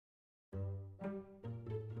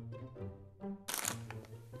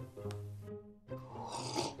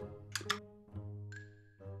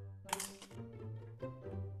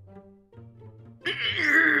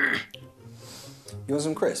You want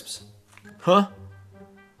some crisps? Huh?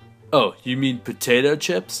 Oh, you mean potato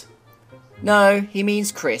chips? No, he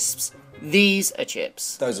means crisps. These are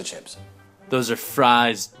chips. Those are chips. Those are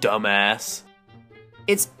fries, dumbass.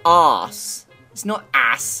 It's arse. It's not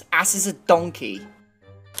ass. Ass is a donkey.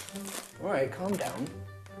 Alright, calm down.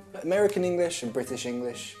 American English and British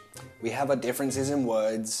English, we have our differences in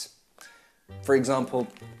words. For example,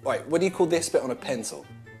 right, what do you call this bit on a pencil?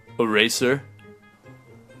 Eraser.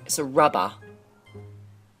 It's a rubber.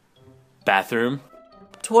 Bathroom.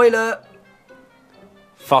 Toilet.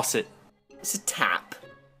 Faucet. It's a tap.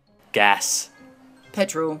 Gas.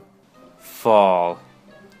 Petrol. Fall.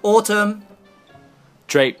 Autumn.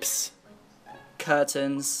 Drapes.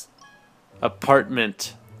 Curtains.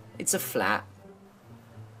 Apartment. It's a flat.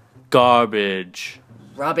 Garbage.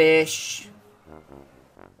 Rubbish.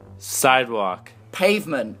 Sidewalk.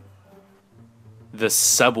 Pavement. The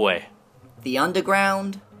subway. The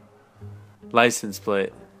underground. License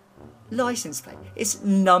plate. License plate. It's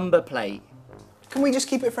number plate. Can we just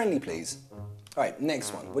keep it friendly, please? Alright,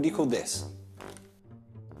 next one. What do you call this?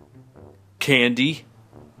 Candy.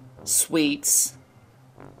 Sweets.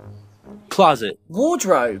 Closet.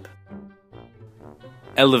 Wardrobe.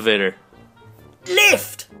 Elevator.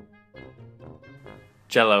 Lift.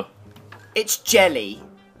 Jello. It's jelly.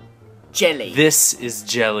 Jelly. This is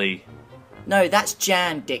jelly. No, that's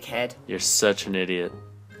jam, dickhead. You're such an idiot.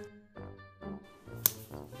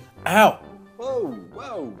 Ow! Whoa,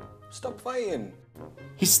 whoa, stop fighting.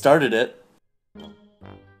 He started it.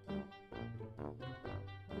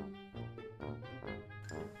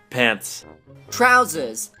 Pants.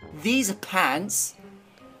 Trousers. These are pants.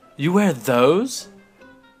 You wear those?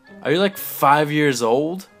 Are you like 5 years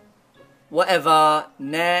old? Whatever.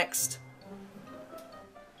 Next.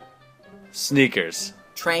 Sneakers.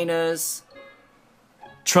 Trainers.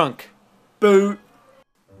 Trunk. Boot.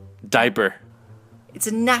 Diaper. It's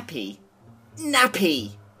a nappy.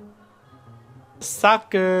 Nappy.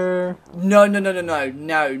 Soccer. No.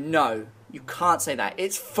 You can't say that.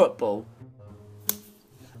 It's football.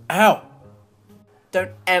 Ow!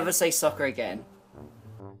 Don't ever say soccer again.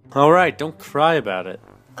 Alright, don't cry about it.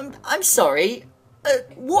 I'm sorry.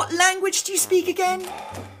 What language do you speak again?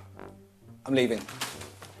 I'm leaving.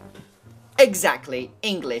 Exactly.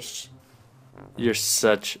 English. You're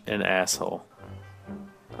such an asshole.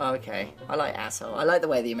 Okay. I like asshole. I like the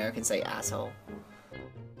way the Americans say asshole.